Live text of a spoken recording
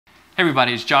Hey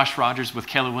everybody, it's Josh Rogers with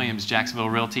Keller Williams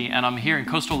Jacksonville Realty, and I'm here in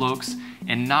Coastal Oaks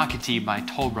in Nocatee by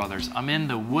Toll Brothers. I'm in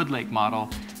the Woodlake model.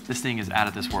 This thing is out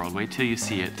of this world. Wait till you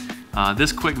see it.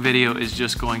 This quick video is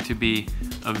just going to be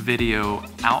a video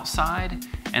outside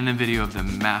and then video of the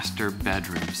master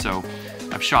bedroom. So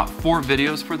I've shot 4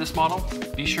 videos for this model.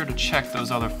 Be sure to check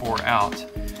those other 4 out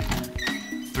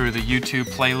through the YouTube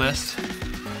playlist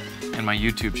and my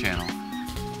YouTube channel.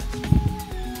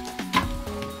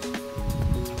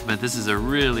 But this is a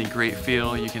really great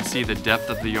feel. You can see the depth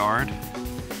of the yard.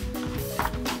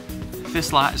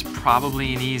 This lot is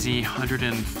probably an easy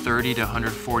 130 to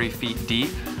 140 feet deep.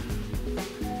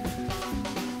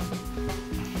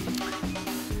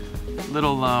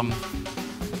 Little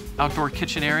outdoor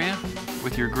kitchen area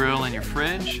with your grill and your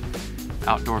fridge.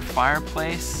 Outdoor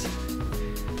fireplace.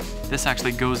 This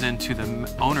actually goes into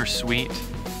the owner's suite.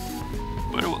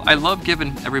 But I love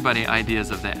giving everybody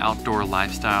ideas of the outdoor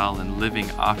lifestyle and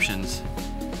living options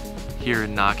here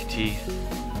in Nocatee.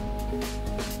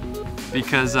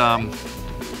 Because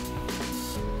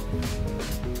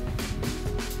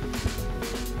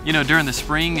you know, during the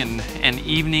spring and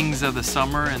evenings of the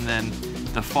summer and then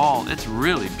the fall, it's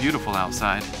really beautiful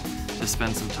outside to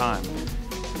spend some time.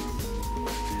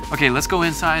 Okay, let's go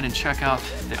inside and check out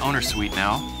the owner's suite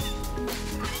now.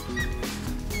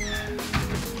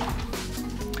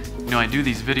 You know, I do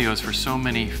these videos for so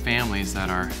many families that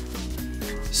are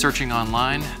searching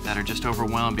online, that are just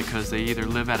overwhelmed because they either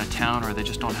live out of town or they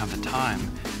just don't have the time.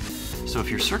 So if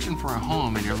you're searching for a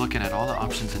home and you're looking at all the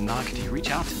options in Nocatee,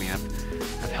 reach out to me.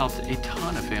 I've helped a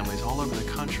ton of families all over the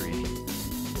country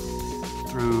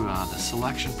through the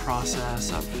selection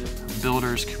process of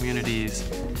builders, communities,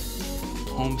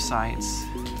 home sites,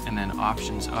 and then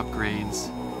options, upgrades.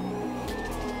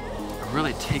 It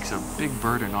really takes a big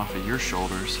burden off of your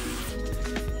shoulders,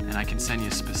 and I can send you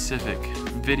specific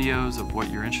videos of what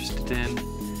you're interested in.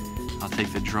 I'll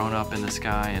take the drone up in the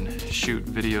sky and shoot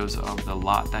videos of the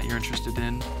lot that you're interested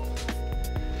in.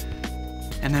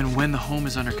 And then when the home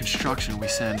is under construction, we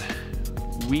send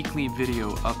weekly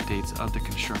video updates of the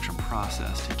construction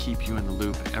process to keep you in the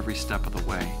loop every step of the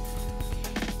way.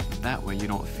 That way you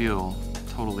don't feel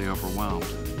totally overwhelmed.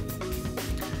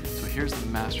 So here's the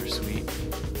master suite.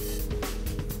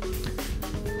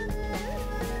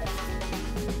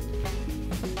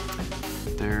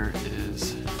 There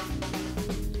is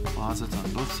closets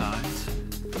on both sides.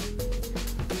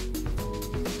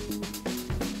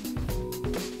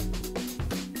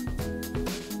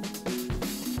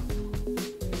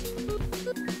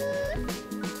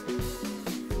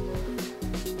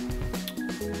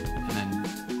 And then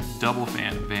double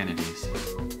fan vanities.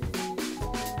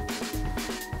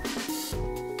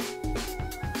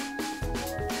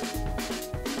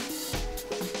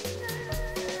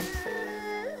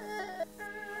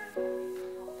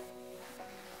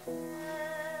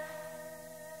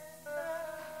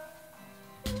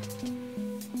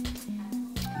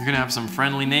 You're gonna have some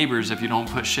friendly neighbors if you don't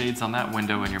put shades on that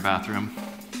window in your bathroom.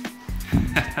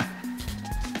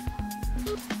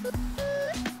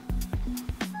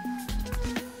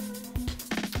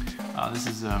 This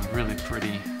is a really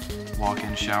pretty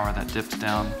walk-in shower that dips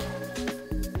down.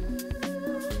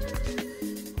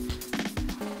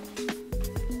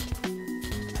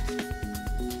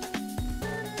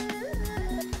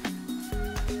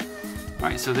 All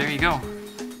right, so there you go.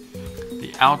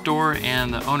 The outdoor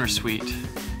and the owner suite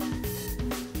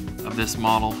of this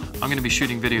model. I'm going to be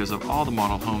shooting videos of all the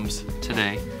model homes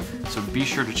today, so be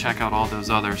sure to check out all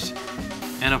those others.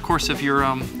 And of course, if you're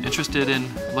interested in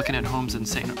looking at homes in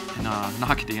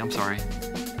Nocatee,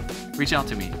 reach out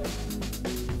to me.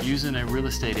 Using a real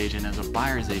estate agent as a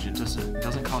buyer's agent just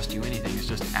doesn't cost you anything. It's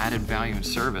just added value and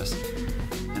service.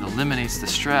 It eliminates the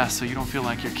stress so you don't feel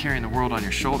like you're carrying the world on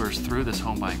your shoulders through this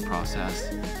home buying process.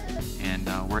 And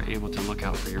we're able to look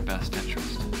out for your best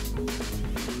interest.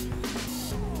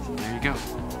 So there you go.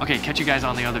 Okay, catch you guys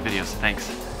on the other videos.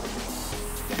 Thanks.